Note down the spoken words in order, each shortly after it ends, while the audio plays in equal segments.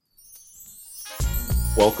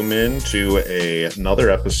Welcome into another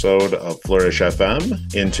episode of Flourish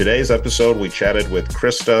FM. In today's episode, we chatted with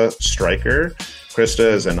Krista Stryker.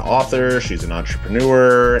 Krista is an author, she's an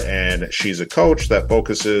entrepreneur, and she's a coach that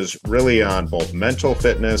focuses really on both mental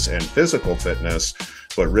fitness and physical fitness,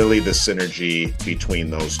 but really the synergy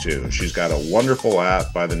between those two. She's got a wonderful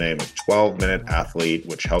app by the name of 12-Minute Athlete,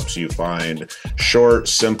 which helps you find short,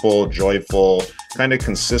 simple, joyful, kind of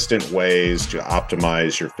consistent ways to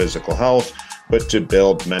optimize your physical health, but to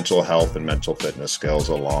build mental health and mental fitness skills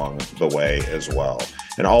along the way as well.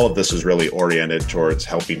 And all of this is really oriented towards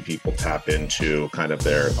helping people tap into kind of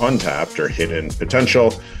their untapped or hidden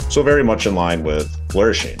potential. So very much in line with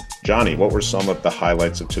flourishing. Johnny, what were some of the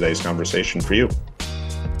highlights of today's conversation for you?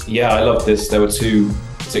 Yeah, I love this. There were two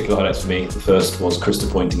particular highlights for me. The first was Krista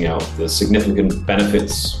pointing out the significant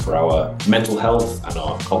benefits for our mental health and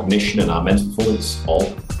our cognition and our mental performance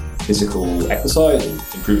of physical exercise and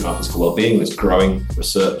improving our physical well-being. There's growing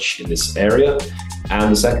research in this area.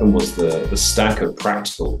 And the second was the stack of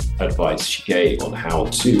practical advice she gave on how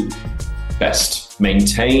to best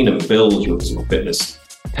maintain and build your physical fitness,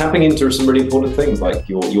 tapping into some really important things like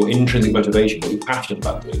your intrinsic motivation, what you're passionate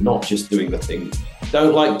about doing, not just doing the thing you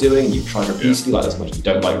don't like doing, you've tried repeatedly, like as much as you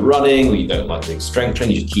don't like running or you don't like doing strength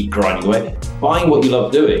training, you just keep grinding away. Find what you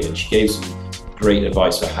love doing. And she gave some great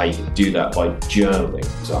advice for how you can do that by journaling.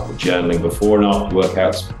 For example, journaling before and after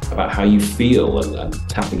workouts about how you feel and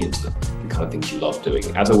tapping into the kind of things you love doing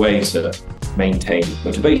as a way to maintain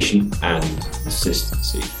motivation and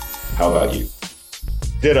consistency. How about you?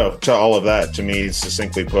 Ditto to all of that. To me,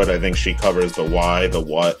 succinctly put, I think she covers the why, the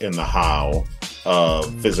what, and the how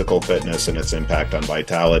of physical fitness and its impact on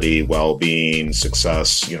vitality, well-being,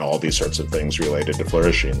 success, all these sorts of things related to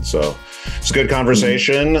flourishing. So it's a good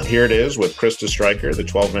conversation. Here it is with Krista Stryker, the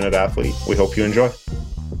 12-Minute Athlete. We hope you enjoy.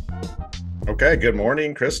 Okay, good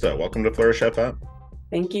morning, Krista. Welcome to Flourish FM.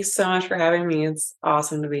 Thank you so much for having me. It's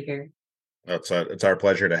awesome to be here. It's our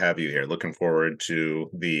pleasure to have you here. Looking forward to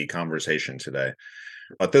the conversation today.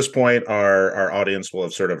 At this point, our audience will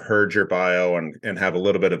have sort of heard your bio and have a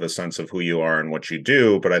little bit of a sense of who you are and what you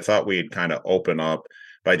do, but I thought we'd kind of open up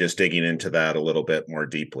by just digging into that a little bit more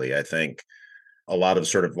deeply. I think a lot of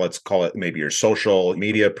sort of, let's call it maybe your social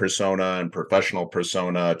media persona and professional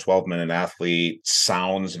persona, 12-Minute Athlete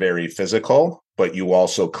sounds very physical, but you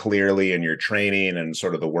also clearly in your training and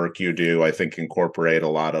sort of the work you do, I think incorporate a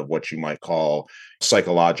lot of what you might call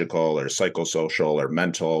psychological or psychosocial or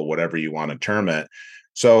mental, whatever you want to term it.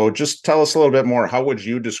 So just tell us a little bit more. How would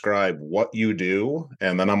you describe what you do?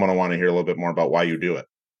 And then I'm going to want to hear a little bit more about why you do it.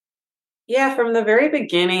 Yeah, from the very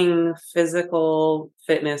beginning, physical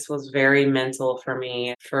fitness was very mental for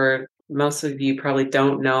me. For most of you probably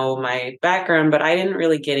don't know my background, but I didn't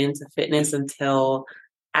really get into fitness until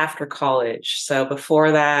after college. So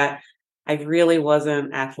before that, I really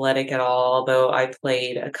wasn't athletic at all, although I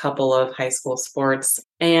played a couple of high school sports.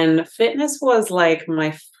 And fitness was like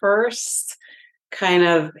my first kind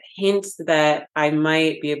of hint that I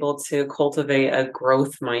might be able to cultivate a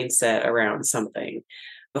growth mindset around something.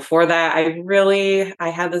 Before that, I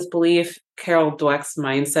had this belief. Carol Dweck's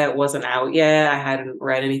mindset wasn't out yet. I hadn't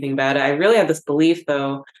read anything about it. I really had this belief,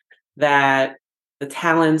 though, that the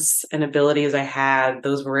talents and abilities I had,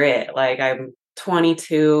 those were it. Like, I'm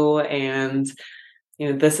 22 and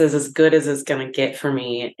this is as good as it's going to get for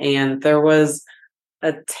me. And there was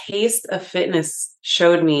a taste of fitness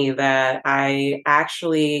showed me that I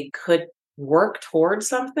actually could work towards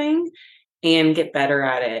something and get better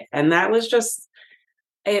at it. And that was just,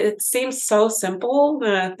 it seems so simple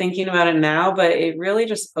thinking about it now, but it really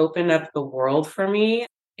just opened up the world for me.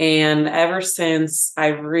 And ever since, I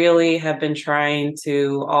really have been trying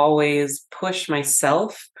to always push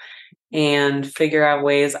myself and figure out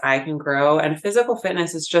ways I can grow. And physical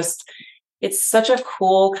fitness is just, it's such a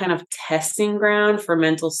cool kind of testing ground for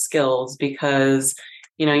mental skills because,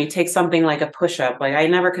 you take something like a push-up. Like I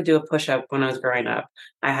never could do a push-up when I was growing up.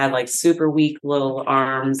 I had like super weak little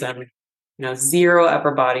arms and, zero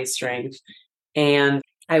upper body strength. And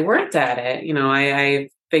I worked at it. I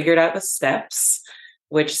figured out the steps,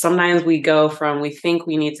 which sometimes we think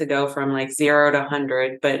we need to go from like 0 to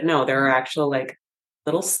 100, but no, there are actual like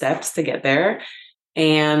little steps to get there.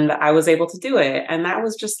 And I was able to do it. And that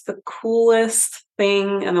was just the coolest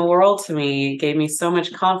thing in the world to me. It gave me so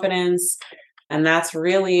much confidence. And that's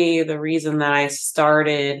really the reason that I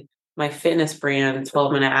started my fitness brand,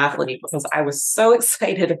 12-Minute Athlete, because I was so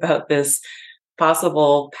excited about this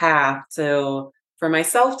possible path for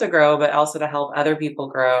myself to grow, but also to help other people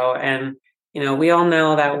grow. And, we all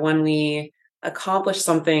know that when we accomplish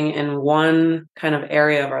something in one kind of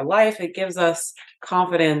area of our life, it gives us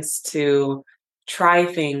confidence to try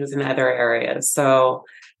things in other areas. So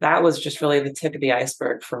that was just really the tip of the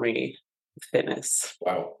iceberg for me with fitness.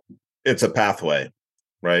 Wow. It's a pathway,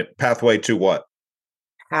 right? Pathway to what?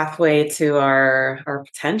 Pathway to our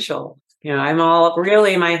potential. I'm all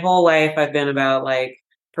really my whole life I've been about like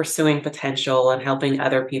pursuing potential and helping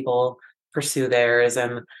other people pursue theirs.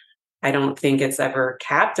 And I don't think it's ever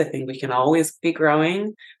capped. I think we can always be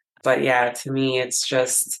growing. But yeah, to me, it's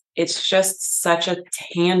just such a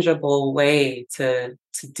tangible way to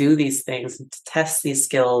do these things and to test these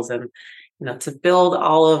skills and to build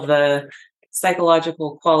all of the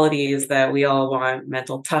psychological qualities that we all want,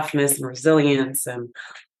 mental toughness and resilience and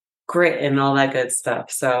grit and all that good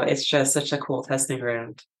stuff. So it's just such a cool testing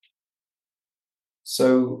ground.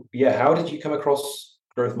 So yeah, how did you come across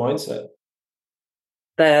growth mindset?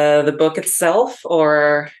 The book itself,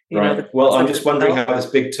 or Right. Well, I'm just wondering how this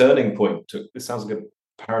big turning point took. This sounds like a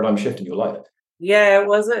paradigm shift in your life. Yeah, it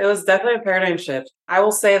was definitely a paradigm shift. I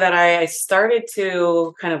will say that I started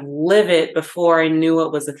to kind of live it before I knew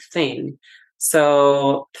it was a thing.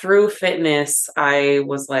 So through fitness, I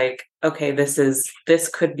was like, okay, this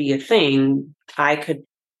could be a thing. I could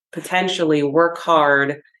potentially work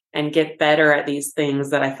hard and get better at these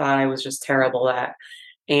things that I thought I was just terrible at.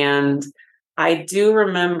 And I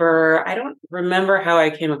don't remember how I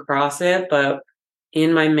came across it, but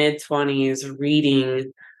in my mid 20s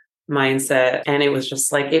reading mindset, and it was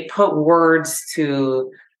just like it put words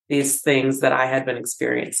to these things that I had been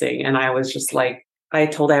experiencing, and I was just like I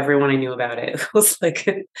told everyone I knew about it. It was like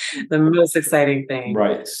the most exciting thing.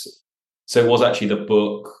 Right. So it was actually the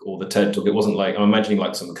book or the TED talk. It wasn't like, I'm imagining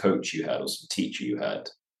like some coach you had or some teacher you had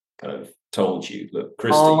kind of told you, look,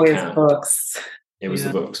 Krista, Always you can. books. It was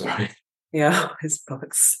the books, right? Yeah, always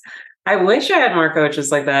books. I wish I had more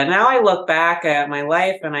coaches like that. Now I look back at my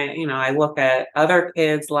life and I look at other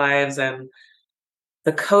kids' lives and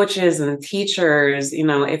the coaches and the teachers,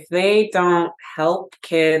 if they don't help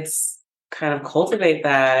kids kind of cultivate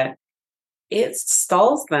that, it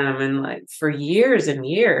stalls them and like for years and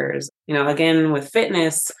years. Again with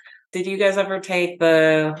fitness, did you guys ever take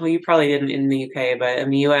well, you probably didn't in the UK, but in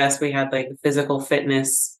the US we had like the physical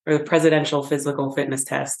fitness or the presidential physical fitness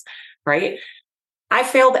test, right? I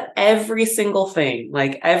failed every single thing,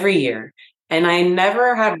 like every year. And I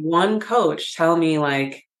never had one coach tell me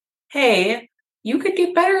like, hey, you could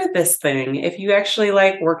get better at this thing if you actually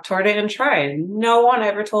like work toward it and try. No one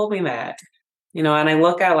ever told me that. And I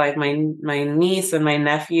look at like my niece and my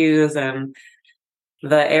nephews and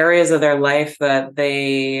the areas of their life that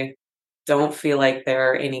they don't feel like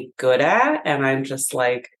they're any good at. And I'm just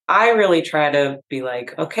like, I really try to be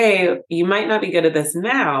like, okay, you might not be good at this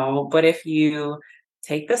now, but if you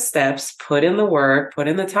take the steps, put in the work, put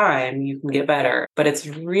in the time, you can get better. But it's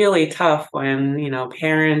really tough when,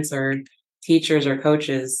 parents or teachers or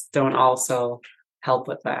coaches don't also help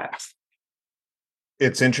with that.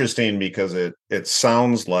 It's interesting because it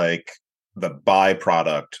sounds like the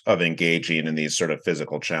byproduct of engaging in these sort of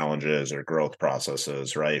physical challenges or growth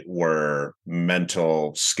processes, right, were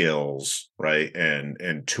mental skills, right,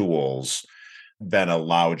 and tools that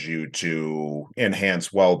allowed you to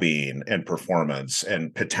enhance well-being and performance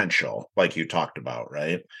and potential, like you talked about,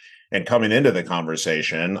 right? And coming into the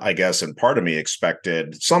conversation, I guess, and part of me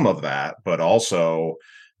expected some of that, but also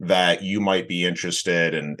that you might be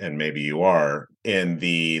interested, and maybe you are, in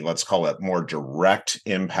the, let's call it, more direct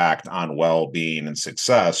impact on well-being and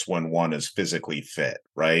success when one is physically fit,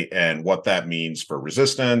 right? And what that means for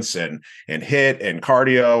resistance and HIIT and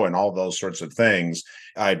cardio and all those sorts of things.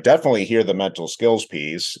 I definitely hear the mental skills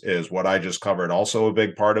piece. Is what I just covered also a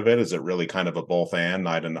big part of it? Is it really kind of a both and,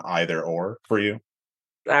 not an either or for you?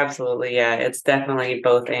 Absolutely. Yeah, it's definitely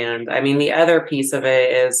both and. I mean, the other piece of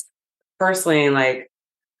it is personally like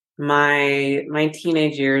my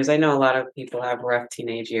teenage years. I know a lot of people have rough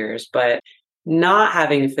teenage years, but not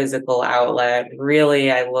having a physical outlet,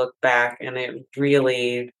 really, I look back and it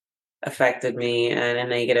really affected me in a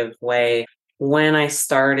negative way. When I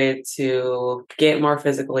started to get more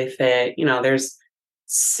physically fit, there's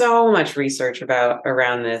so much research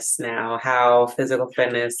around this now, how physical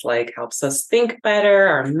fitness like helps us think better,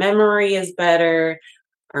 our memory is better,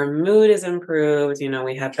 our mood is improved,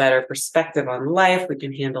 we have better perspective on life, we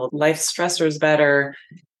can handle life stressors better,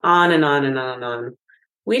 on and on and on and on.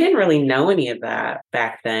 We didn't really know any of that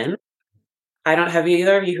back then. I don't have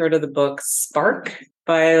either of you heard of the book Spark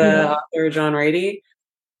by the author John Rady?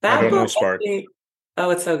 I That don't know book, Spark. oh,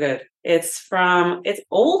 it's so good. It's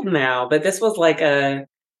old now, but this was like a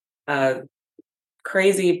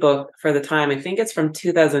crazy book for the time. I think it's from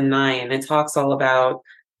 2009. It talks all about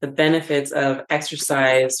the benefits of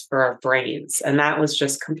exercise for our brains. And that was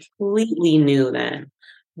just completely new then.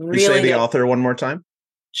 You say Really the good. author one more time?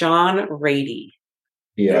 John Rady.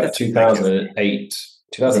 Yeah, 2008.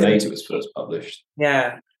 2008 it was first published.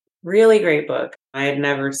 Yeah. Really great book. I had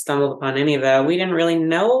never stumbled upon any of that. We didn't really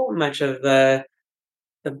know much of the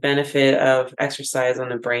benefit of exercise on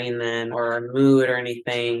the brain then, or mood or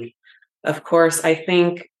anything. Of course, I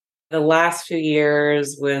think the last few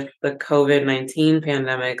years with the COVID-19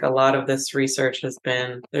 pandemic, a lot of this research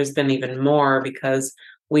there's been even more because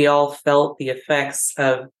we all felt the effects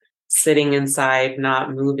of sitting inside,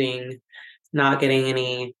 not moving, not getting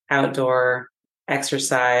any outdoor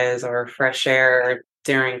exercise or fresh air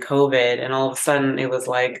during COVID. And all of a sudden it was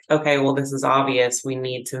like, okay, well, this is obvious. We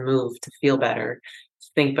need to move to feel better,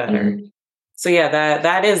 think better. Mm. So yeah,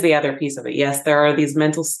 that is the other piece of it. Yes, there are these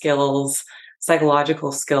mental skills,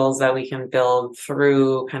 psychological skills that we can build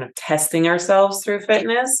through kind of testing ourselves through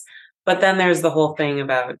fitness. But then there's the whole thing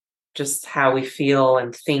about just how we feel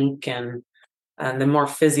and think and the more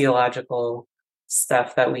physiological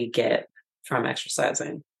stuff that we get from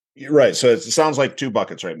exercising. Right. So it sounds like two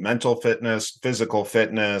buckets, right? Mental fitness, physical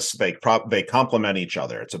fitness, they complement each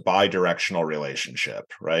other. It's a bi-directional relationship,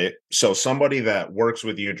 right? So somebody that works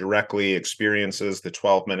with you directly, experiences the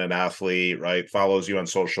 12-minute athlete, right? Follows you on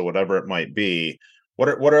social, whatever it might be.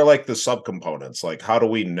 What are like the subcomponents? Like, how do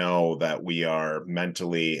we know that we are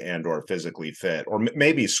mentally and or physically fit? Or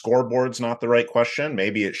maybe scoreboard's not the right question.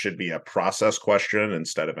 Maybe it should be a process question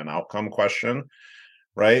instead of an outcome question.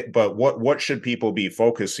 Right. But what should people be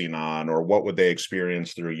focusing on, or what would they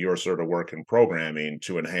experience through your sort of work and programming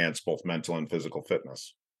to enhance both mental and physical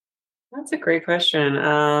fitness? That's a great question.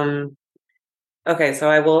 Okay, so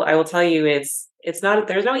I will tell you it's not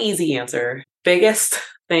there's no easy answer. Biggest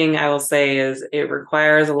thing I will say is it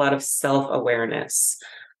requires a lot of self-awareness.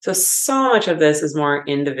 So much of this is more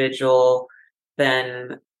individual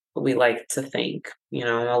than we like to think. You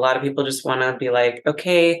know, a lot of people just want to be like,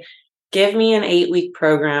 okay, give me an 8-week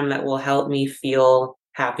program that will help me feel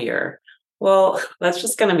happier. Well, that's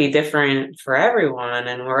just going to be different for everyone,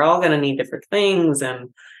 and we're all going to need different things. And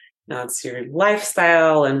it's your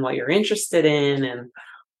lifestyle and what you're interested in and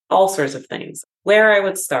all sorts of things. Where I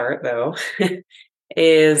would start, though,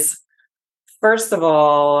 is first of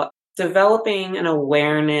all, developing an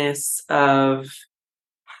awareness of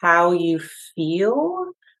how you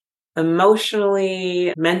feel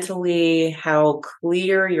emotionally, mentally, how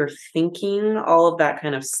clear you're thinking, all of that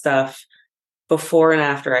kind of stuff before and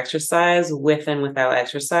after exercise, with and without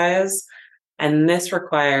exercise. And this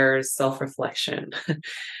requires self-reflection.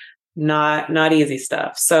 Not easy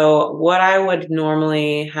stuff. So what I would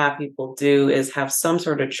normally have people do is have some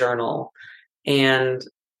sort of journal and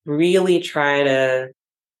really try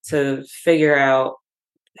to figure out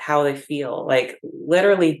how they feel. Like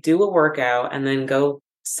literally do a workout and then go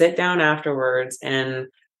sit down afterwards and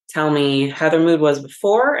tell me how their mood was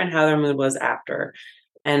before and how their mood was after,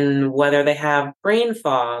 and whether they have brain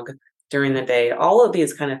fog during the day. All of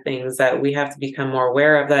these kind of things that we have to become more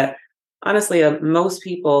aware of, that honestly, most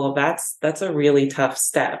people, that's a really tough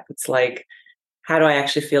step. It's like, how do I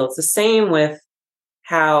actually feel? It's the same with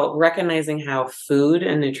how recognizing how food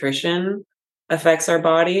and nutrition affects our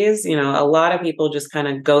bodies. You know, a lot of people just kind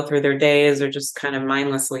of go through their days or just kind of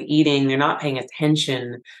mindlessly eating. They're not paying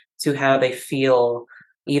attention to how they feel,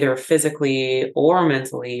 either physically or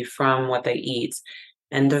mentally, from what they eat.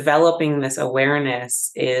 And developing this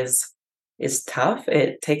awareness is tough.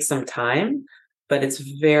 It takes some time, but it's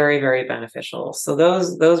very, very beneficial. So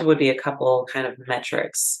those would be a couple kind of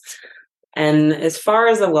metrics. And as far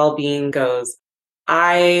as the well-being goes,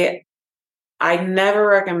 I never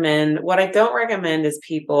recommend, what I don't recommend is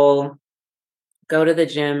people go to the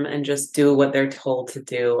gym and just do what they're told to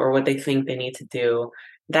do or what they think they need to do.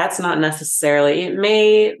 That's not necessarily, it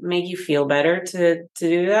may make you feel better to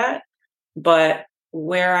do that, but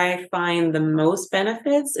where I find the most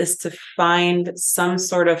benefits is to find some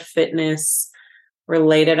sort of fitness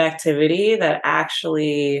related activity that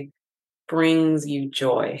actually brings you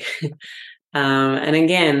joy. And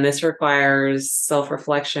again, this requires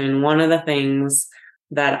self-reflection. One of the things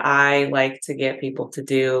that I like to get people to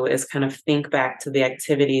do is kind of think back to the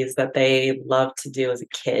activities that they loved to do as a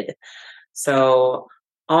kid. So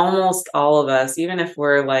almost all of us, even if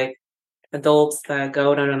we're like adults that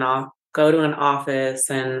go to an office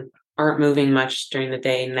and aren't moving much during the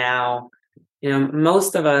day now,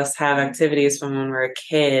 most of us have activities from when we're a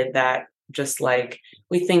kid that just like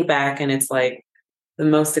we think back and it's like the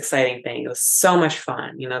most exciting thing. It was so much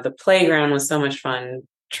fun. The playground was so much fun.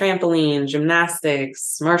 Trampoline,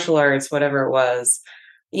 gymnastics, martial arts, whatever it was.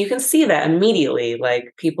 You can see that immediately.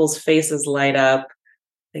 Like people's faces light up,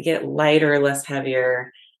 they get lighter, less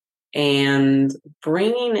heavier. And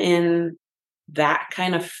bringing in that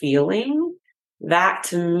kind of feeling, that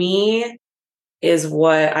to me is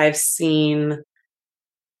what I've seen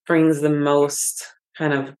brings the most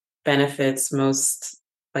kind of benefits, most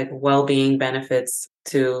like well-being benefits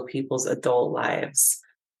to people's adult lives.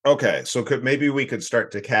 Okay, so maybe we could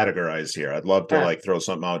start to categorize here. I'd love to Yeah. like throw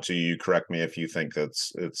something out to you. You correct me if you think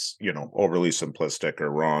it's overly simplistic or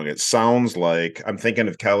wrong. It sounds like I'm thinking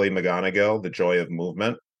of Kelly McGonigal, The Joy of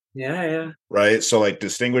Movement, Yeah, yeah. right? So like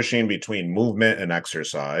distinguishing between movement and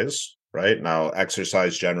exercise, right? Now,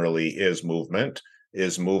 exercise generally is movement.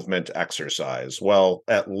 Is movement exercise? Well,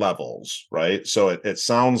 at levels, right? So it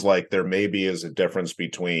sounds like there maybe is a difference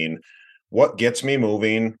between what gets me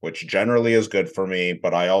moving, which generally is good for me,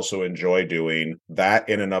 but I also enjoy doing that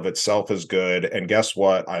in and of itself is good. And guess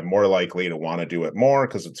what? I'm more likely to want to do it more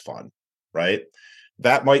because it's fun, right?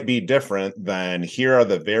 That might be different than here are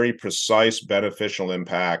the very precise beneficial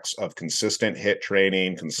impacts of consistent HIIT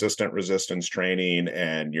training, consistent resistance training,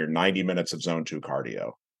 and your 90 minutes of zone 2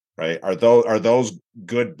 cardio, right? Are those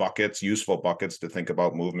good buckets, useful buckets to think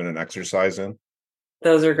about movement and exercise in?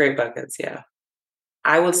 Those are great buckets. Yeah.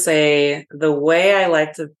 I would say the way I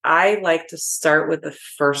like to start with the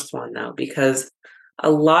first one though, because a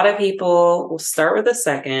lot of people will start with the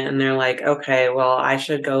second and they're like, okay, well, I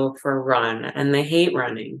should go for a run, and they hate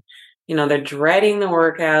running. They're dreading the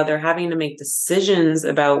workout. They're having to make decisions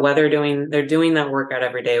about whether they're doing that workout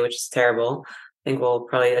every day, which is terrible. I think we'll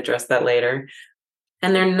probably address that later.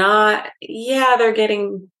 And they're not, yeah, they're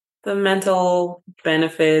getting the mental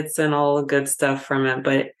benefits and all the good stuff from it,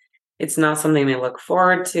 but it's not something they look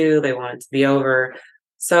forward to. They want it to be over.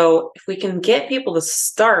 So if we can get people to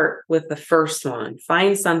start with the first one,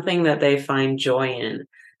 find something that they find joy in.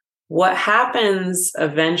 What happens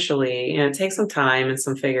eventually, it takes some time and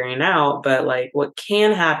some figuring out, but like what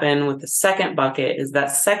can happen with the second bucket is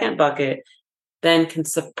that second bucket then can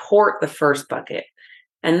support the first bucket.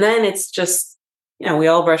 And then it's just, we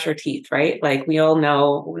all brush our teeth, right? Like we all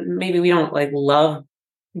know, maybe we don't like love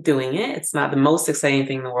doing it. It's not the most exciting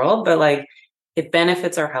thing in the world, but like it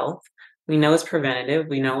benefits our health. We know it's preventative.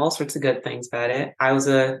 We know all sorts of good things about it.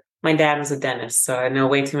 My dad was a dentist, so I know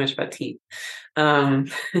way too much about teeth. Um,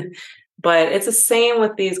 but it's the same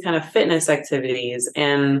with these kind of fitness activities.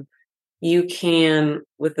 And you can,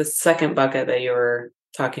 with the second bucket that you were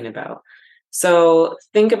talking about. So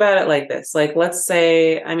think about it like this. Like, let's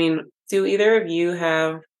say, do either of you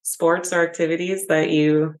have sports or activities that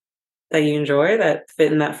you enjoy that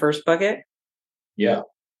fit in that first bucket? Yeah.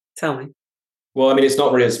 Tell me. Well, it's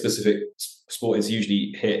not really a specific sport. It's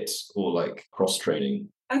usually HIIT or like cross training.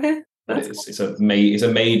 Okay. But it's a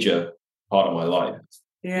major part of my life.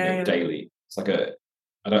 Yeah. Daily. It's like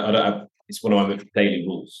I don't have, it's one of my daily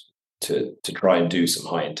rules to try and do some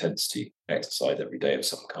high intensity exercise every day of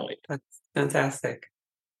some kind. That's fantastic.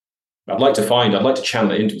 I'd like to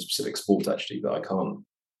channel it into a specific sport actually, but I can't.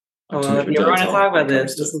 If you want to talk about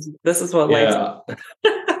this, this is what I'm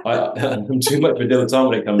too much of a dilettante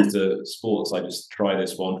when it comes to sports. I just try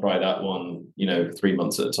this one, try that one, 3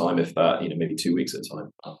 months at a time, if that, maybe 2 weeks at a time.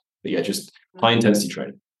 But yeah, just high intensity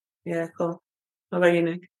training. Yeah, cool. How about you,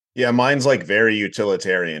 Nick? Yeah, mine's like very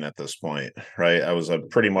utilitarian at this point, right? I was a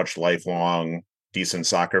pretty much lifelong decent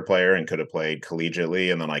soccer player and could have played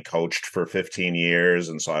collegiately. And then I coached for 15 years.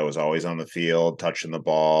 And so I was always on the field, touching the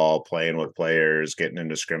ball, playing with players, getting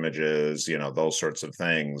into scrimmages, those sorts of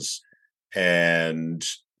things. And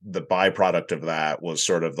the byproduct of that was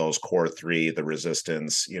sort of those core three, the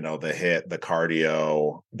resistance, the HIIT, the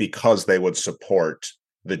cardio, because they would support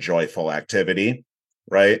the joyful activity,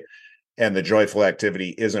 right? And the joyful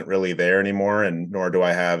activity isn't really there anymore, and nor do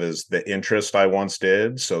I have as the interest I once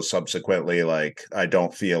did. So subsequently, like I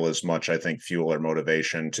don't feel as much, I think, fuel or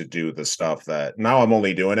motivation to do the stuff that now I'm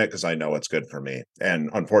only doing it because I know it's good for me.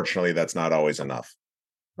 And unfortunately, that's not always enough.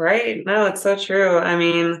 Right. No, it's so true.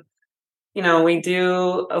 We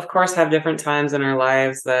do, of course, have different times in our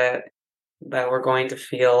lives that we're going to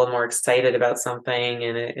feel more excited about something,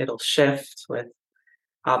 and it'll shift with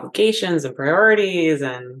obligations and priorities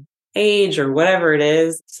and age or whatever it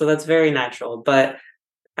is. So that's very natural. But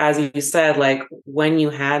as you said, like when you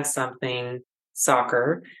had something,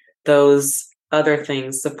 soccer, those other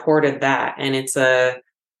things supported that. And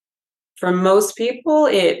for most people,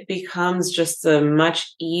 it becomes just a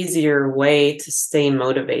much easier way to stay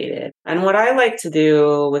motivated. And what I like to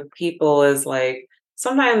do with people is like,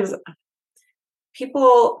 sometimes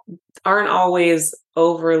people aren't always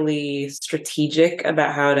overly strategic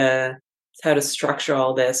about how to structure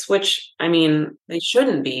all this, which they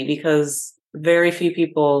shouldn't be, because very few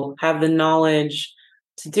people have the knowledge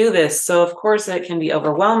to do this. So of course it can be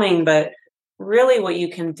overwhelming, but really what you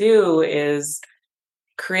can do is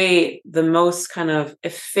create the most kind of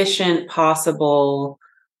efficient possible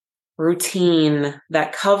routine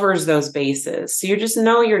that covers those bases. So you just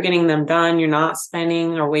know you're getting them done. You're not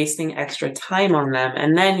spending or wasting extra time on them.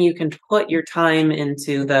 And then you can put your time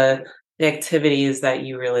into the activities that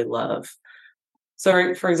you really love.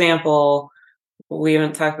 So for example, we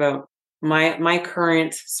haven't talked about my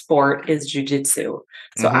current sport is jujitsu.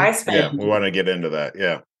 So I spend we want to get into that.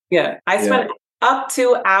 I spend up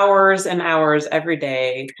to hours and hours every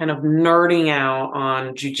day kind of nerding out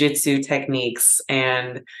on jujitsu techniques.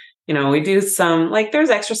 And, we do some, like, there's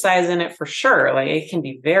exercise in it for sure. Like, it can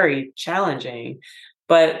be very challenging,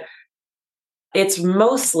 but it's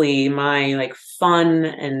mostly my like fun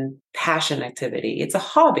and passion activity. It's a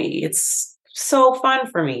hobby. It's so fun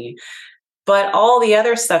for me. But all the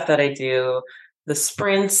other stuff that I do, the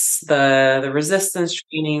sprints, the resistance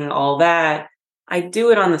training, all that, I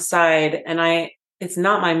do it on the side, and it's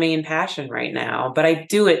not my main passion right now, but I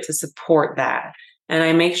do it to support that. And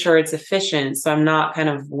I make sure it's efficient, so I'm not kind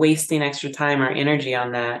of wasting extra time or energy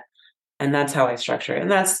on that. And that's how I structure it. And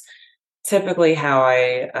that's typically how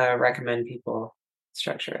I recommend people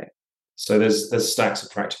structure it. So there's stacks of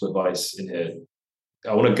practical advice in here.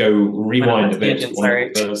 I want to go rewind a bit to one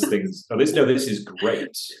of the first things. This is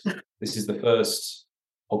great. This is the first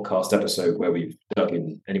podcast episode where we've dug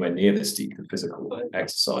in anywhere near this deep in physical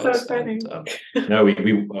exercise. So exciting. And,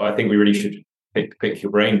 I think we really should pick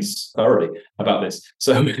your brains thoroughly about this.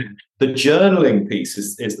 So the journaling piece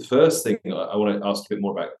is the first thing I want to ask a bit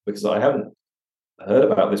more about, because I haven't heard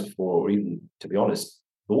about this before, or even, to be honest,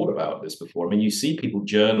 thought about this before. I mean, you see people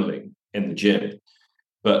journaling in the gym,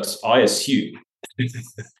 but I assume,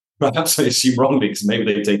 perhaps I assume wrongly, because maybe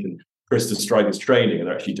they've taken Krista Stryker's training and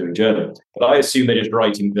they're actually doing journaling, but I assume they're just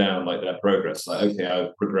writing down like their progress. Like, okay,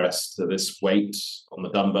 I've progressed to this weight on the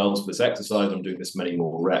dumbbells for this exercise. I'm doing this many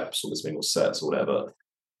more reps or this many more sets or whatever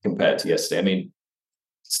compared to yesterday. I mean,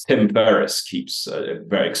 Tim Ferriss keeps a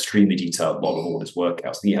very extremely detailed log of all his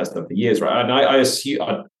workouts. He has them for years, right? And I assume,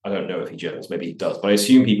 I don't know if he journals, maybe he does, but I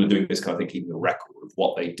assume people are doing this kind of thing, keeping a record of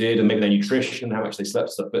what they did and maybe their nutrition, how much they slept,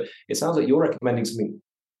 stuff. But it sounds like you're recommending something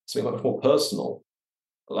much more personal.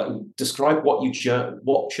 Like, describe what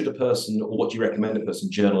should a person, or what do you recommend a person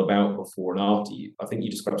journal about before and after you? I think you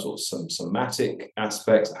describe sort of some somatic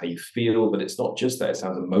aspects, how you feel, but it's not just that. It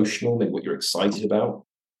sounds emotional, maybe what you're excited about.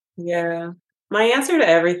 Yeah. My answer to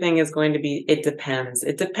everything is going to be, it depends.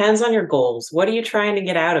 It depends on your goals. What are you trying to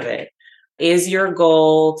get out of it? Is your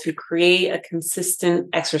goal to create a consistent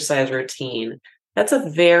exercise routine? That's a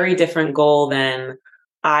very different goal than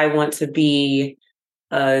I want to be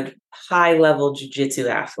a high-level jiu-jitsu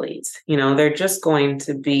athlete. They're just going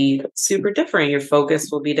to be super different. Your focus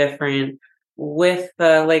will be different with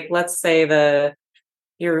let's say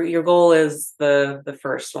your goal is the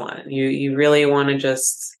first one. You really want to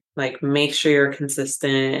just like make sure you're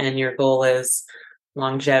consistent, and your goal is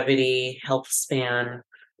longevity, health span,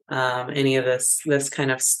 any of this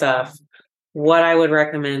kind of stuff. What I would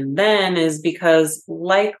recommend then is, because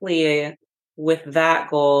likely with that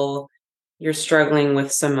goal, you're struggling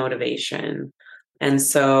with some motivation. And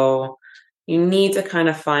so you need to kind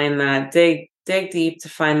of find that, dig deep to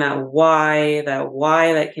find that why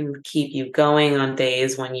that can keep you going on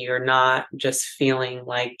days when you're not just feeling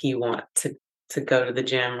like you want to go to the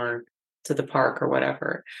gym or to the park or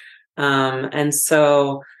whatever. And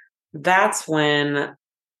so that's when,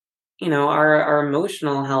 our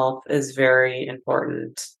emotional health is very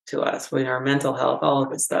important to us, with our mental health, all of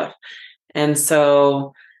this stuff. And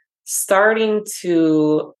so starting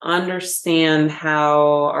to understand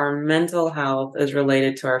how our mental health is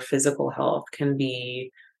related to our physical health can be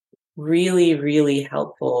really, really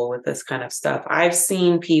helpful with this kind of stuff. I've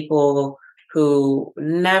seen people who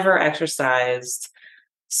never exercised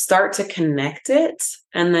start to connect it,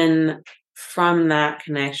 and then from that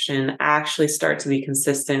connection actually start to be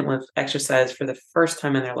consistent with exercise for the first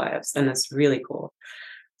time in their lives. And it's really cool.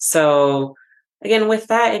 So again, with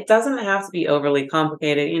that, it doesn't have to be overly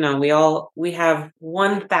complicated. We have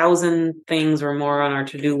 1,000 things or more on our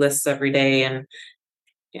to-do lists every day, and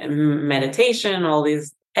meditation,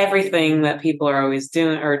 everything that people are always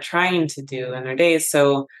doing or trying to do in their days.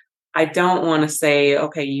 So I don't want to say,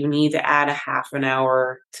 okay, you need to add a half an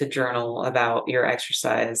hour to journal about your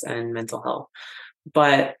exercise and mental health.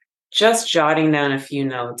 But just jotting down a few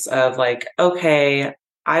notes of like, okay,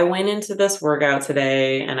 I went into this workout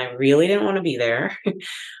today and I really didn't want to be there.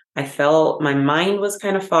 I felt my mind was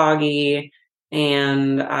kind of foggy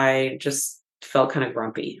and I just felt kind of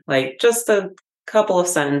grumpy. Like, just a couple of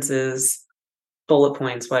sentences, bullet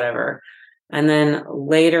points, whatever. And then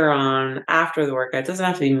later on, after the workout, it doesn't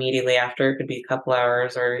have to be immediately after, it could be a couple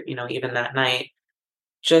hours or, even that night.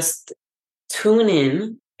 just tune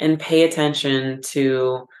in and pay attention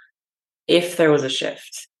to if there was a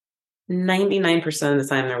shift. 99% of the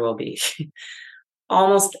time there will be.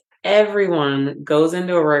 Almost everyone goes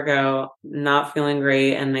into a workout not feeling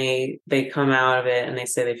great, and they come out of it and they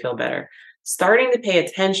say they feel better. Starting to pay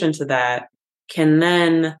attention to that can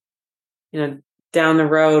then, down the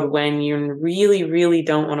road, when you really, really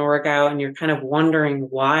don't want to work out and you're kind of wondering,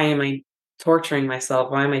 why am I torturing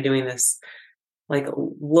myself? Why am I doing this? Like,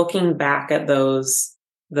 looking back at those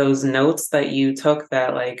notes that you took,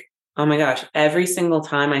 that like, oh my gosh, every single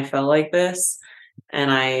time I felt like this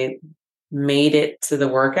and I made it to the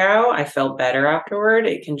workout, I felt better afterward.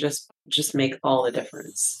 It can just make all the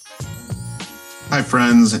difference. Hi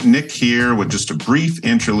friends, Nick here with just a brief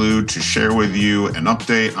interlude to share with you an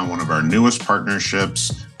update on one of our newest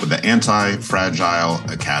partnerships with the Anti-Fragile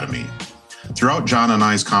Academy. Throughout John and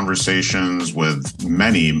I's conversations with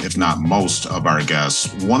many, if not most, of our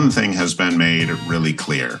guests, one thing has been made really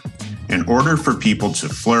clear. In order for people to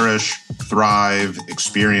flourish, thrive,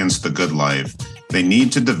 experience the good life, they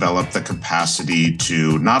need to develop the capacity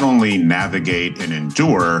to not only navigate and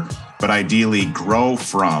endure, but ideally grow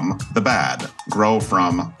from the bad, grow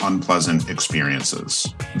from unpleasant experiences.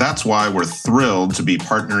 That's why we're thrilled to be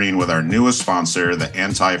partnering with our newest sponsor, the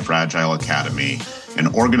Anti-Fragile Academy, an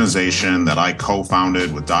organization that I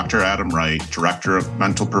co-founded with Dr. Adam Wright, Director of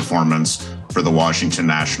Mental Performance for the Washington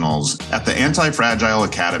Nationals. At the Anti-Fragile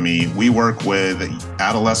Academy, we work with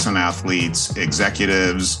adolescent athletes,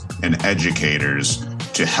 executives, and educators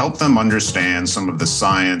to help them understand some of the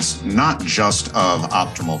science, not just of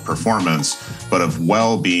optimal performance, but of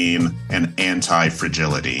well-being and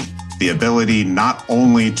anti-fragility. The ability not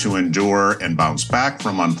only to endure and bounce back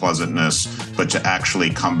from unpleasantness, but to actually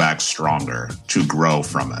come back stronger, to grow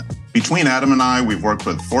from it. Between Adam and I, we've worked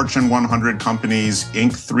with Fortune 100 companies,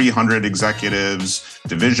 Inc. 300 executives,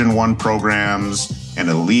 Division I programs, and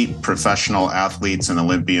elite professional athletes and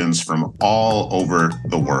Olympians from all over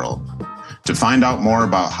the world. To find out more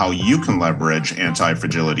about how you can leverage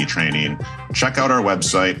anti-fragility training, check out our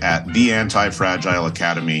website at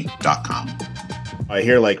theantifragileacademy.com. I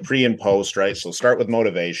hear like pre and post, right? So start with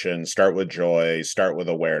motivation, start with joy, start with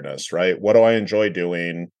awareness, right? What do I enjoy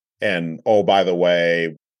doing? And oh, by the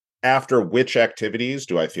way, after which activities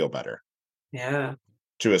do I feel better? Yeah.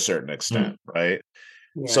 To a certain extent, right?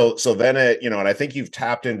 Yeah. So then it, and I think you've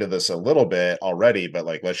tapped into this a little bit already, but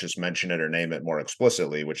like, let's just mention it or name it more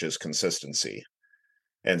explicitly, which is consistency.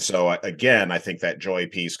 And so again, I think that joy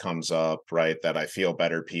piece comes up, right? That I feel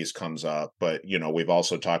better piece comes up. But, we've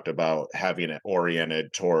also talked about having it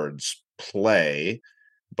oriented towards play.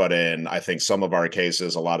 But in, I think, some of our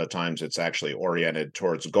cases, a lot of times it's actually oriented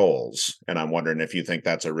towards goals. And I'm wondering if you think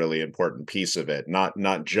that's a really important piece of it,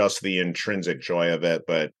 not just the intrinsic joy of it,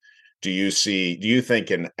 but do you think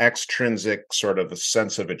an extrinsic sort of a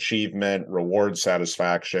sense of achievement, reward,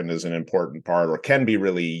 satisfaction is an important part, or can be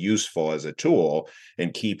really useful as a tool in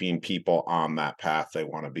keeping people on that path they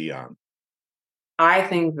want to be on? I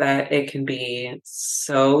think that it can be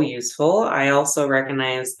so useful. I also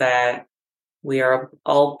recognize that we are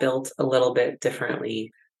all built a little bit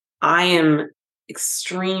differently. I am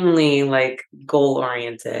extremely goal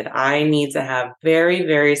oriented. I need to have very,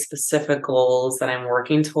 very specific goals that I'm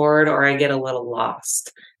working toward, or I get a little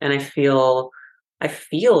lost. And I feel a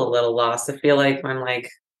little lost. I feel like I'm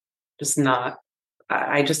just not,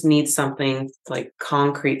 I just need something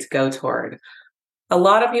concrete to go toward. A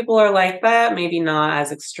lot of people are like that, maybe not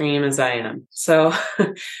as extreme as I am. So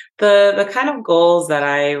the kind of goals that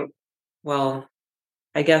I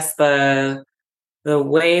guess the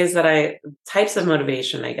ways that types of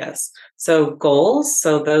motivation, I guess. So goals,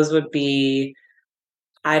 so those would be,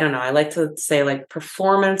 I don't know, I like to say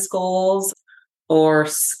performance goals or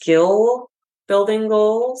skill building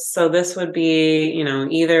goals. So this would be,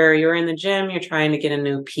 either you're in the gym, you're trying to get a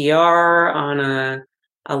new PR on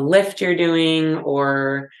a lift you're doing,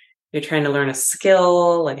 or you're trying to learn a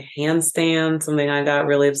skill like a handstand, something I got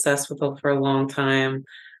really obsessed with for a long time.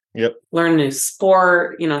 Yep. Learn a new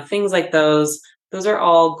sport, things like those. Those are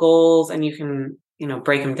all goals, and you can,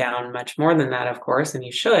 break them down much more than that, of course, and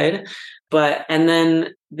you should. And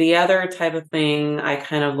then the other type of thing the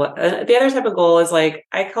other type of goal is I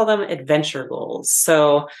call them adventure goals.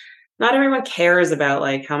 So not everyone cares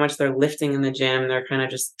about how much they're lifting in the gym. They're kind of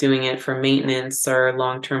just doing it for maintenance or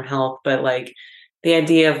long-term health. But the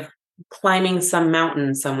idea of climbing some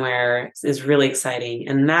mountain somewhere is really exciting.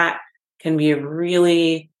 And that can be a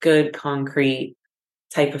really good concrete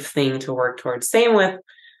type of thing to work towards. Same with,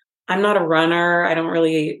 I'm not a runner. I don't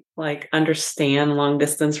really understand long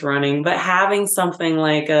distance running, but having something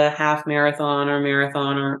like a half marathon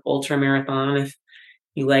or ultra marathon,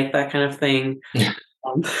 You like that kind of thing.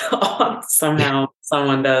 Somehow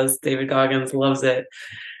someone does. David Goggins loves it.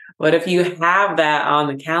 But if you have that on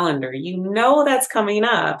the calendar, you know that's coming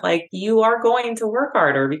up. Like you are going to work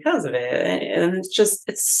harder because of it. And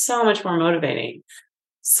it's so much more motivating.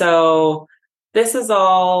 So this is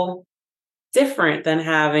all different than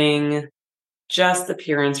having just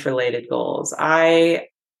appearance related goals. I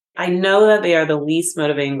know that they are the least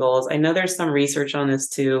motivating goals. I know there's some research on this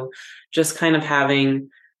too, just kind of having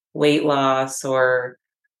weight loss or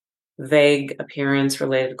vague appearance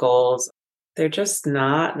related goals. They're just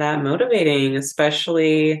not that motivating,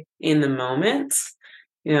 especially in the moment,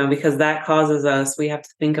 because that causes us, we have to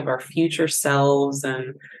think of our future selves,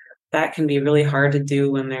 and that can be really hard to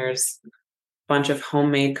do when there's a bunch of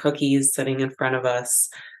homemade cookies sitting in front of us.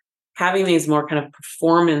 Having these more kind of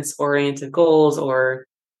performance oriented goals or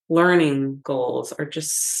learning goals are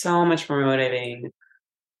just so much more motivating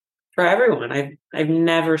for everyone. I've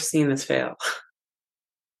never seen this fail.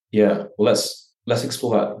 Yeah, well, let's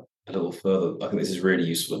explore that a little further. I think this is really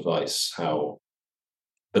useful advice, how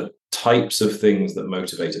the types of things that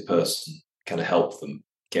motivate a person can help them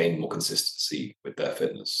gain more consistency with their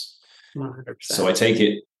fitness. 100%. So I take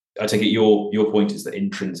it your point is that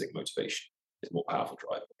intrinsic motivation is a more powerful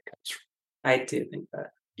driver when it comes from. I do think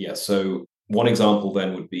that. Yeah, so one example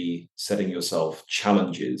then would be setting yourself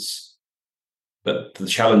challenges, but the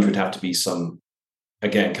challenge would have to be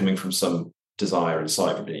again, coming from some desire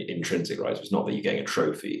inside, from intrinsic, right? So it's not that you're getting a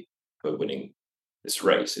trophy for winning this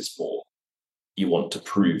race. It's more you want to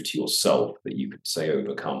prove to yourself that you could, say,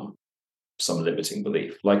 overcome some limiting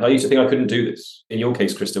belief. Like I used to think I couldn't do this. In your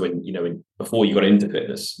case, Krista, when before you got into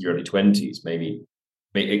fitness, your early 20s, maybe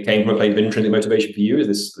it came from a place of intrinsic motivation for you.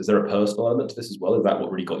 Is there a personal element to this as well? Is that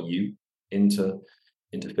what really got you into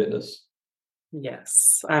fitness?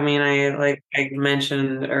 Yes. I mean, like I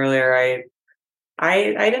mentioned earlier,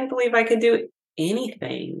 I didn't believe I could do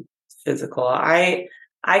anything physical. I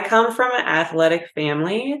come from an athletic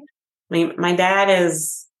family. I mean, my dad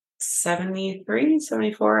is 73,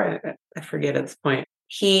 74. I forget at this point.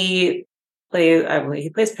 He plays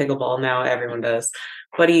pickleball now, everyone does,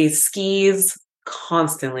 but he skis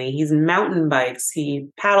constantly. He's mountain bikes, he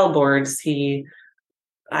paddle boards,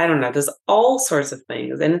 I don't know, does all sorts of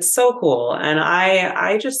things. And it's so cool. And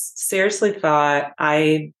I just seriously thought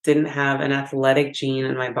I didn't have an athletic gene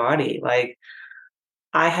in my body. Like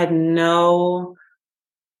I had no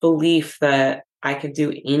belief that I could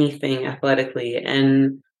do anything athletically.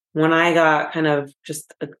 And when I got kind of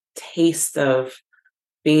just a taste of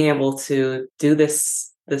being able to do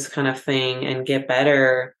this kind of thing and get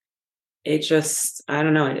better, it just, I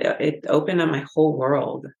don't know, it opened up my whole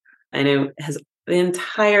world. And it has, the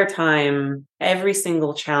entire time, every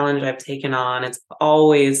single challenge I've taken on, it's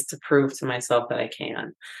always to prove to myself that I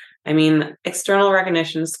can. I mean, external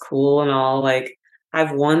recognition is cool and all. Like,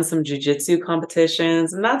 I've won some jujitsu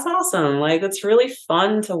competitions, and that's awesome. Like, it's really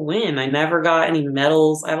fun to win. I never got any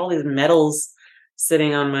medals. I have all these medals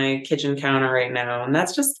sitting on my kitchen counter right now, and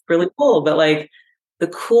that's just really cool. But like, the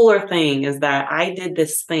cooler thing is that I did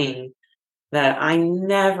this thing that I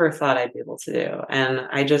never thought I'd be able to do. And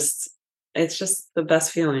it's just the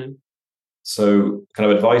best feeling. So kind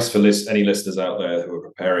of advice for any listeners out there who are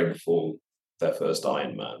preparing for their first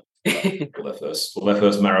Ironman or their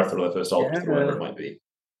first marathon or their first ultra, whatever it might be,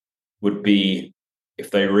 would be,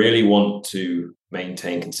 if they really want to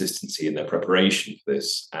maintain consistency in their preparation for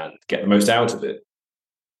this and get the most out of it,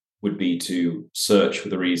 would be to search for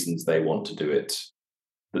the reasons they want to do it.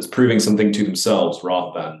 That's proving something to themselves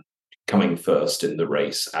rather than coming first in the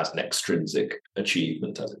race as an extrinsic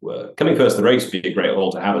achievement, as it were. Coming first in the race would be a great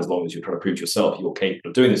goal to have, as long as you're trying to prove to yourself you're capable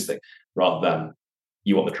of doing this thing, rather than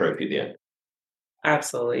you want the trophy at the end.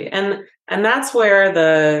 Absolutely. And that's where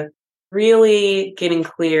the really getting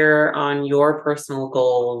clear on your personal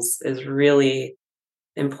goals is really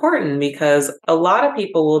important, because a lot of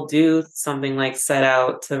people will do something like set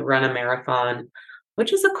out to run a marathon,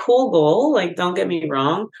 which is a cool goal. Like, don't get me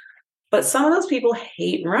wrong. But some of those people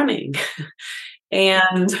hate running.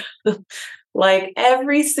 And like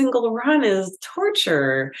every single run is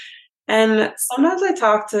torture. And sometimes I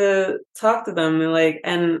talk to them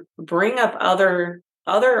and bring up other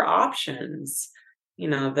options.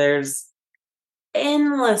 There's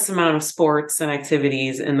endless amount of sports and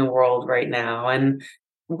activities in the world right now. And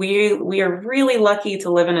we are really lucky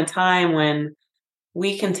to live in a time when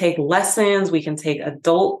we can take lessons, we can take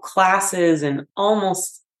adult classes in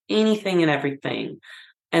almost anything and everything.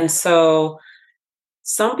 And so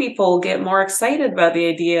some people get more excited about the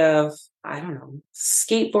idea of, I don't know,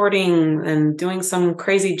 skateboarding and doing some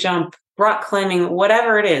crazy jump, rock climbing,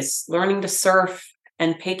 whatever it is, learning to surf.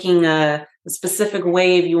 and picking a specific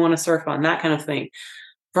wave you want to surf on, that kind of thing,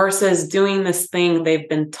 versus doing this thing they've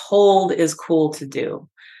been told is cool to do,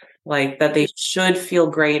 like that they should feel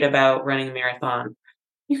great about running a marathon.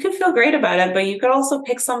 You can feel great about it, but you could also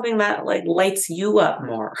pick something that like lights you up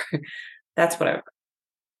more. That's what I.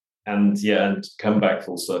 And come back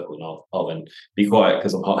full circle, and I'll then be quiet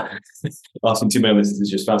because I'm asking too many. This is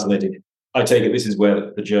just fascinating. I take it this is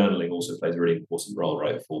where the journaling also plays a really important role,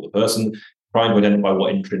 right, for the person trying to identify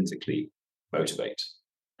what intrinsically motivates.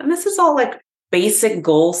 And this is all like basic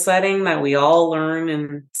goal setting that we all learn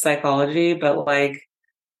in psychology, but like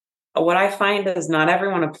what I find is not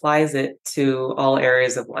everyone applies it to all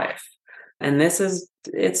areas of life. And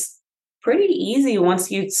it's pretty easy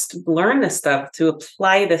once you learn this stuff to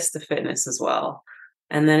apply this to fitness as well.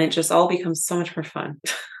 And then it just all becomes so much more fun.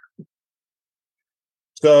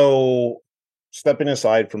 So stepping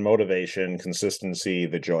aside from motivation, consistency,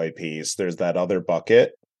 the joy piece, there's that other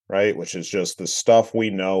bucket, right? Which is just the stuff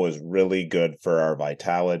we know is really good for our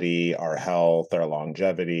vitality, our health, our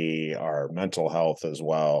longevity, our mental health as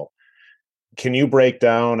well. Can you break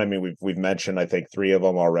down, I mean, we've mentioned, I think, 3 of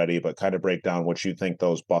them already, but kind of break down what you think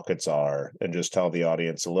those buckets are and just tell the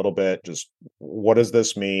audience a little bit, just what does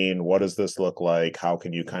this mean? What does this look like? How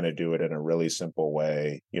can you kind of do it in a really simple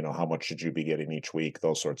way? How much should you be getting each week?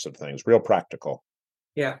 Those sorts of things, real practical.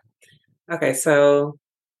 Yeah. Okay. So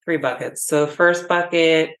 3 buckets. So first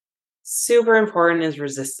bucket, super important, is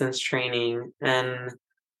resistance training.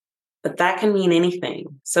 But that can mean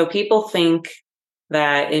anything. So people think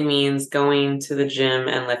that it means going to the gym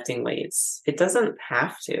and lifting weights. It doesn't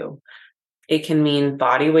have to. It can mean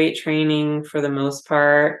body weight training for the most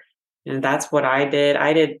part. And that's what I did.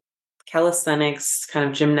 I did calisthenics, kind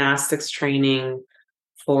of gymnastics training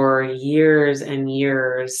for years and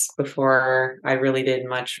years before I really did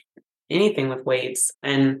anything with weights.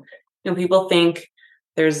 And people think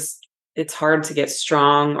it's hard to get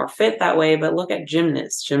strong or fit that way, but look at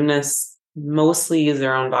gymnasts. Gymnasts mostly use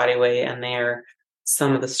their own body weight, and they're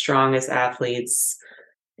some of the strongest athletes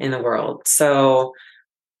in the world. So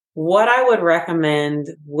what I would recommend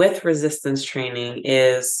with resistance training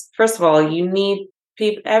is, first of all,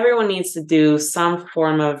 everyone needs to do some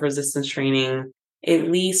form of resistance training at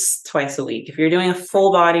least twice a week. If you're doing a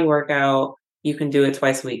full body workout, you can do it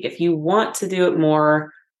twice a week. If you want to do it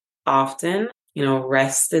more often,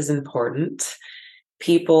 rest is important.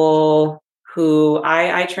 People who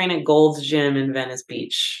I train at Gold's Gym in Venice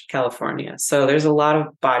Beach, California. So there's a lot of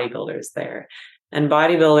bodybuilders there. And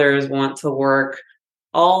bodybuilders want to work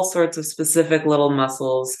all sorts of specific little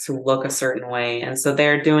muscles to look a certain way. And so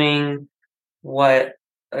they're doing what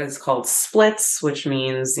is called splits, which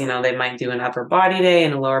means, they might do an upper body day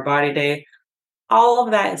and a lower body day. All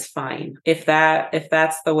of that is fine. If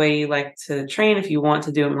that's the way you like to train, if you want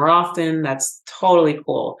to do it more often, that's totally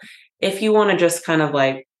cool. If you want to just kind of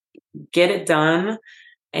like get it done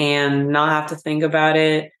and not have to think about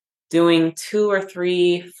it, doing 2 or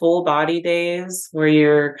 3 full body days where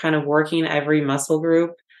you're kind of working every muscle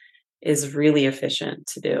group is really efficient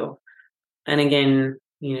to do. And again,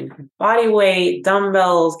 body weight,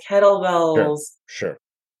 dumbbells, kettlebells, sure.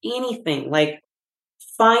 Anything, like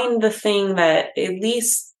find the thing that at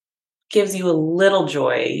least gives you a little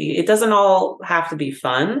joy. It doesn't all have to be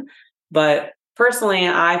fun, but personally,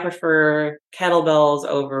 I prefer kettlebells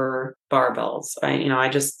over barbells. I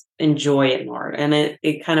just enjoy it more, and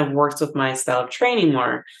it kind of works with my style of training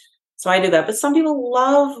more. So I do that. But some people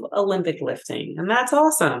love Olympic lifting, and that's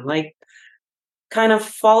awesome. Like, kind of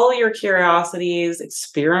follow your curiosities,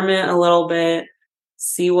 experiment a little bit,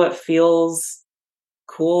 see what feels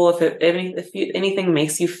cool. If anything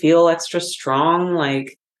makes you feel extra strong,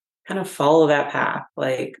 like kind of follow that path,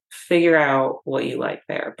 like figure out what you like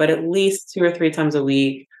there. But at least 2 or 3 times a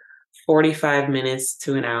week, 45 minutes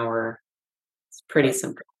to an hour. It's pretty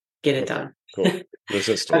simple. Get it done. Cool.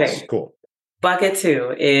 Resistance. Okay. Cool. Bucket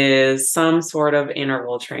 2 is some sort of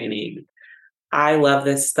interval training. I love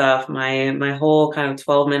this stuff. My whole kind of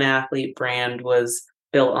 12-minute athlete brand was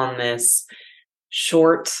built on this: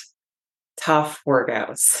 short, tough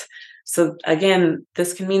workouts. So again,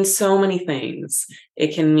 this can mean so many things.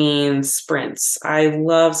 It can mean sprints. I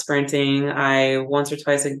love sprinting. Once or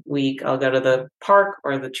twice a week, I'll go to the park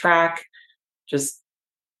or the track, just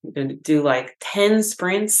do like 10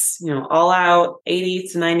 sprints, all out, 80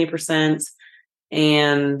 to 90%.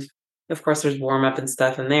 And of course, there's warm up and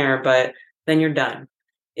stuff in there, but then you're done.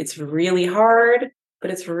 It's really hard,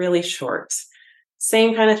 but it's really short.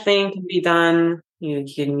 Same kind of thing can be done. You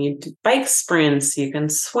do bike sprints, you can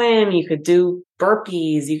swim, you could do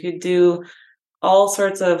burpees, you could do all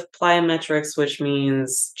sorts of plyometrics, which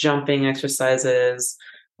means jumping exercises,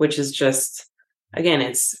 which is just again,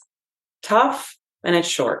 it's tough and it's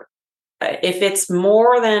short. If it's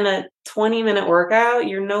more than a 20-minute workout,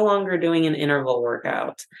 you're no longer doing an interval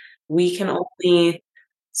workout. We can only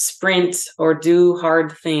sprint or do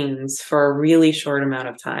hard things for a really short amount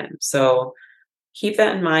of time. So keep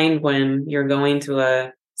that in mind when you're going to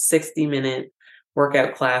a 60-minute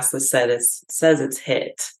workout class that says it's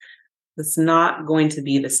HIIT. It's not going to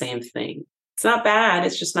be the same thing. It's not bad.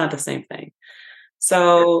 It's just not the same thing.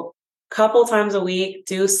 So couple times a week,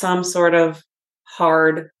 do some sort of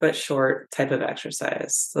hard but short type of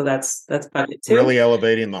exercise. So that's bucket 2. Really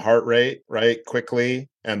elevating the heart rate, right? Quickly,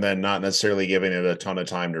 and then not necessarily giving it a ton of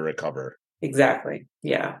time to recover. Exactly.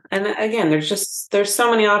 Yeah. And again, there's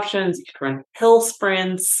so many options. You can run hill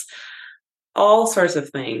sprints, all sorts of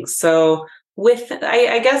things. So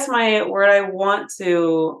I guess what I want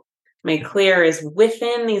to make clear is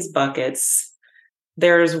within these buckets,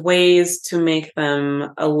 there's ways to make them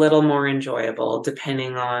a little more enjoyable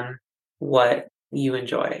depending on what you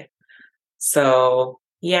enjoy. So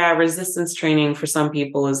yeah, resistance training for some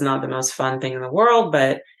people is not the most fun thing in the world,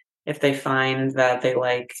 but if they find that they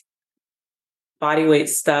like body weight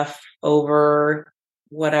stuff over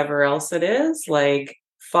whatever else it is, like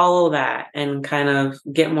follow that and kind of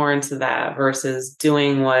get more into that versus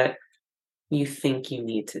doing what you think you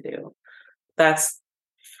need to do. That's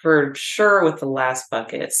for sure with the last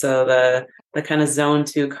bucket. So the kind of zone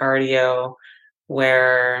 2 cardio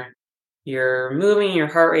where you're moving, your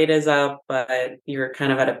heart rate is up, but you're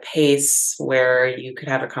kind of at a pace where you could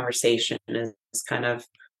have a conversation is kind of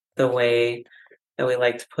the way that we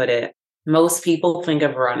like to put it. Most people think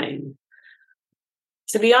of running.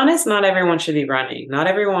 To be honest, not everyone should be running. Not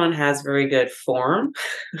everyone has very good form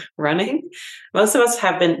running. Most of us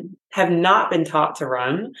have not been taught to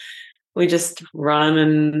run. We just run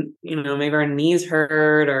and, maybe our knees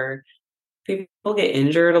hurt or people get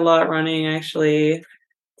injured a lot running actually.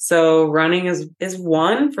 So running is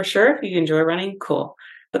one for sure. If you enjoy running, cool.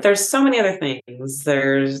 But there's so many other things.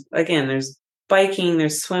 There's biking,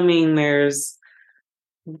 there's swimming, there's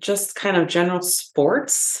just kind of general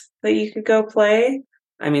sports that you could go play.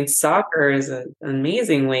 I mean, soccer is an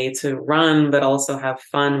amazing way to run, but also have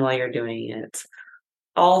fun while you're doing it.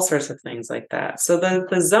 All sorts of things like that. So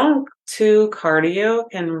the zone 2 cardio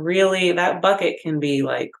that bucket can be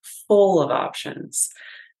like full of options.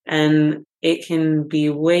 And it can be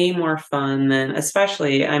way more fun than,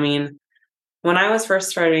 especially, I mean, when I was first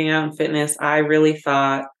starting out in fitness, I really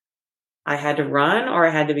thought I had to run or I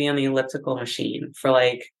had to be on the elliptical machine for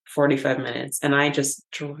like 45 minutes. And I just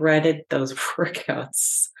dreaded those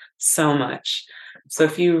workouts so much. So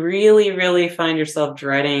if you really, really find yourself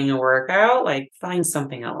dreading a workout, like find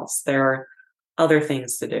something else. There are other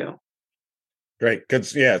things to do. Great.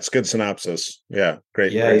 Good. Yeah, it's good synopsis. Yeah,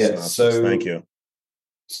 great. Yeah, great yeah. synopsis. So, thank you.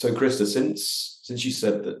 So Krista, since you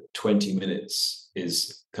said that 20 minutes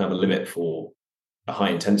is kind of a limit for a high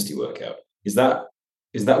intensity workout, is that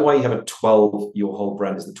why you have your whole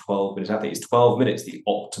brand is the 12 minutes athlete? Is 12 minutes the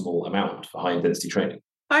optimal amount for high intensity training?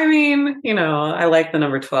 I mean, I like the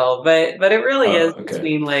number 12, but it really is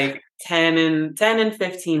between like 10 and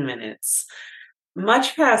 15 minutes.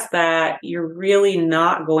 Much past that, you're really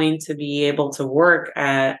not going to be able to work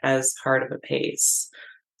at as hard of a pace.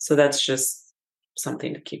 So that's just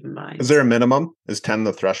something to keep in mind. Is there a minimum? Is 10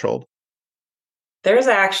 the threshold? There's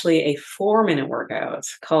actually a 4-minute workout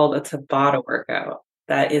called a Tabata workout.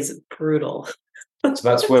 That is brutal. So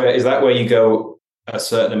is that where you go a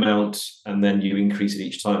certain amount and then you increase it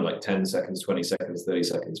each time, like 10 seconds, 20 seconds, 30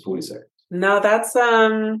 seconds, 40 seconds? No, that's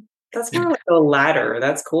more like a ladder.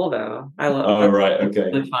 That's cool though. I love. Oh, right, okay.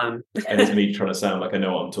 Really fun. And it's me trying to sound like I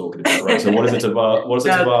know what I'm talking about, right? So what is a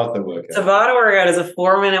Tabata workout? Tabata workout is a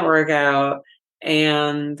 4-minute workout,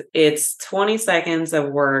 and it's 20 seconds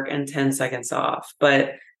of work and 10 seconds off.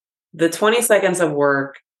 But the 20 seconds of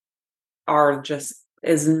work are just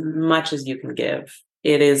as much as you can give.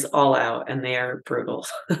 It is all out, and they are brutal.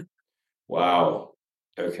 Wow.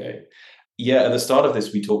 Okay. Yeah, at the start of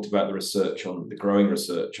this, we talked about the growing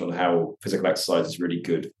research on how physical exercise is really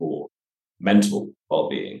good for mental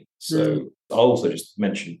well-being. So I'll also just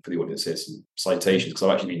mention for the audience here some citations, because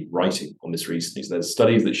I've actually been writing on this recently. So there's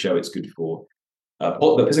studies that show it's good for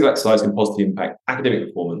the physical exercise can positively impact academic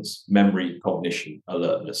performance, memory, cognition,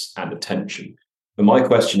 alertness, and attention. But my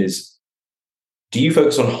question is, do you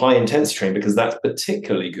focus on high intensity training because that's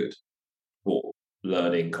particularly good for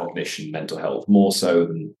learning, cognition, mental health, more so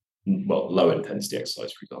than low intensity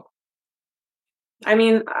exercise, for example? I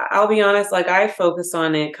mean, I'll be honest, like I focus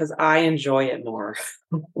on it because I enjoy it more.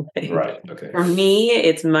 Right. Okay. For me,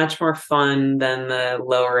 it's much more fun than the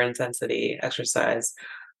lower intensity exercise.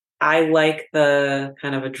 I like the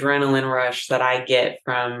kind of adrenaline rush that I get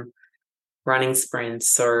from running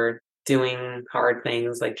sprints or doing hard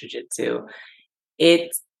things like jujitsu.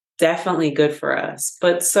 It's definitely good for us,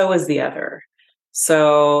 but so is the other.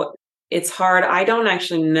 So it's hard. I don't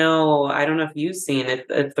actually know. I don't know if you've seen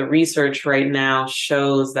if the research right now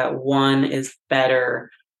shows that one is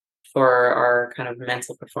better for our kind of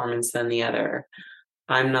mental performance than the other.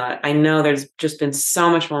 I know there's just been so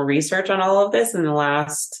much more research on all of this in the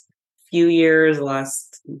last few years,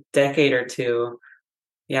 last decade or two.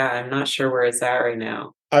 Yeah, I'm not sure where it's at right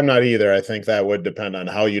now. I'm not either. I think that would depend on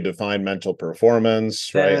how you define mental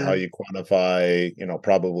performance, right? How you quantify,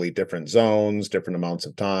 probably different zones, different amounts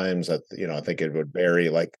of times. That, I think it would vary.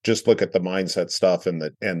 Like, just look at the mindset stuff in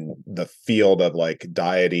the field of like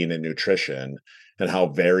dieting and nutrition, and how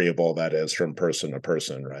variable that is from person to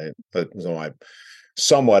person, right? So my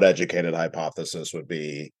somewhat educated hypothesis would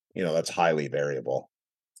be, that's highly variable.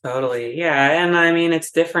 Totally. Yeah. And I mean,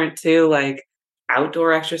 it's different too. Like,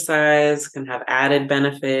 outdoor exercise can have added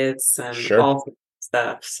benefits and all sorts of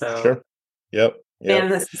stuff. So, Yep.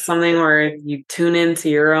 And this is something where you tune into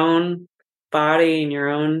your own body and your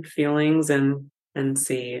own feelings and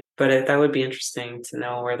see. But that would be interesting to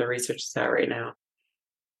know where the research is at right now.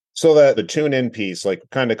 So that the tune in piece, like,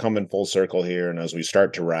 kind of coming full circle here. And as we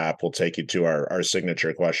start to wrap, we'll take you to our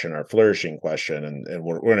signature question, our flourishing question. And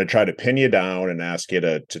we're going to try to pin you down and ask you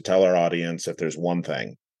to tell our audience if there's one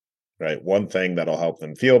thing, right? One thing that'll help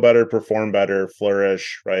them feel better, perform better,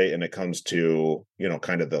 flourish, right? And it comes to,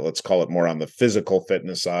 kind of let's call it more on the physical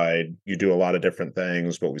fitness side. You do a lot of different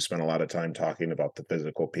things, but we spent a lot of time talking about the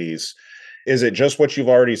physical piece. Is it just what you've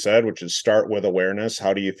already said, which is start with awareness?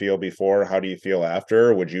 How do you feel before? How do you feel after?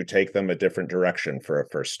 Or would you take them a different direction for a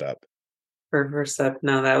first step? For first step,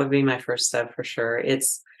 no, that would be my first step for sure.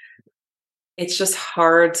 It's just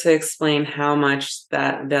hard to explain how much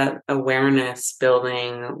that awareness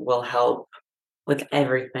building will help with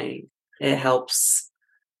everything. It helps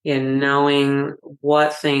in knowing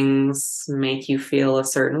what things make you feel a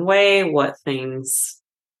certain way, what things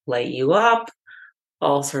light you up,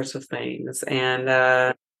 all sorts of things.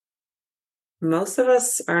 And most of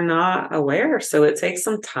us are not aware, so it takes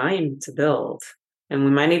some time to build. And we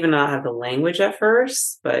might even not have the language at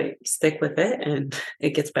first, but stick with it and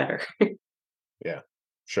it gets better. Yeah,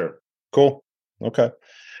 sure. Cool. Okay.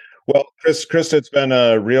 Well, Krista, it's been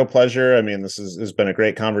a real pleasure. I mean, this has been a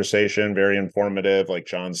great conversation, very informative. Like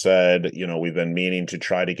John said, we've been meaning to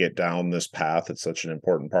try to get down this path. It's such an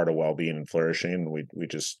important part of well-being and flourishing. We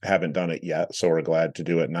just haven't done it yet, so we're glad to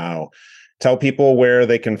do it now. Tell people where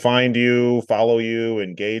they can find you, follow you,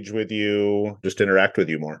 engage with you, just interact with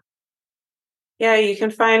you more. Yeah, you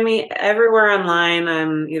can find me everywhere online.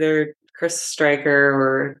 I'm either Krista Stryker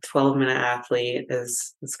or 12-Minute Athlete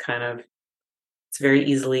is kind of, it's very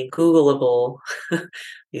easily Googleable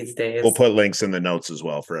these days. We'll put links in the notes as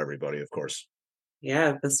well for everybody, of course.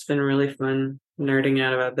 Yeah, this has been really fun nerding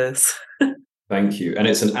out about this. Thank you. And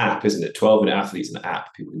it's an app, isn't it? 12-Minute Athlete's an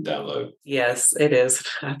app people can download. Yes, it is.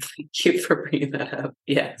 Thank you for bringing that up.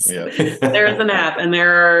 Yes, yeah. There's an app, and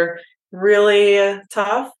there are really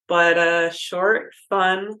tough but short,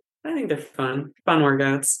 fun. I think they're fun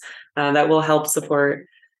workouts that will help support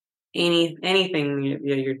anything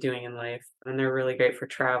you're doing in life, and they're really great for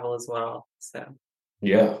travel as well. So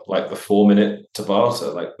yeah, like the 4-minute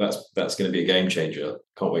Tabata, like that's going to be a game changer.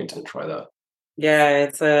 Can't wait to try that. Yeah,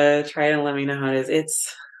 it's try it and let me know how it is.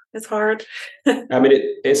 It's hard. I mean,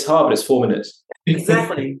 it's hard, but it's 4 minutes.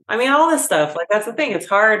 Exactly. I mean, all this stuff, like, that's the thing. It's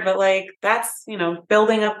hard, but like, that's,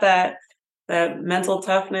 building up that mental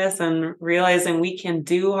toughness and realizing we can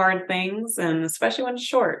do hard things, and especially when it's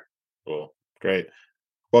short. Cool. Great.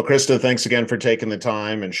 Well, Krista, thanks again for taking the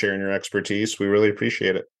time and sharing your expertise. We really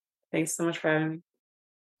appreciate it. Thanks so much for having me.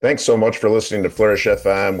 Thanks so much for listening to Flourish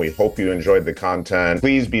FM. We hope you enjoyed the content.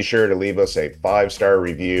 Please be sure to leave us a 5-star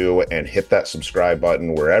review and hit that subscribe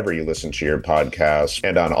button wherever you listen to your podcast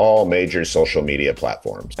and on all major social media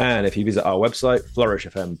platforms. And if you visit our website,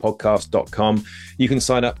 flourishfmpodcast.com, you can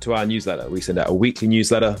sign up to our newsletter. We send out a weekly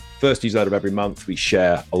newsletter. First newsletter of every month, we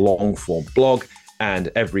share a long-form blog,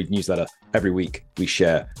 and every newsletter, every week, we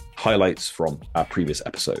share highlights from our previous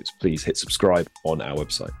episodes. Please hit subscribe on our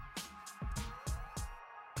website.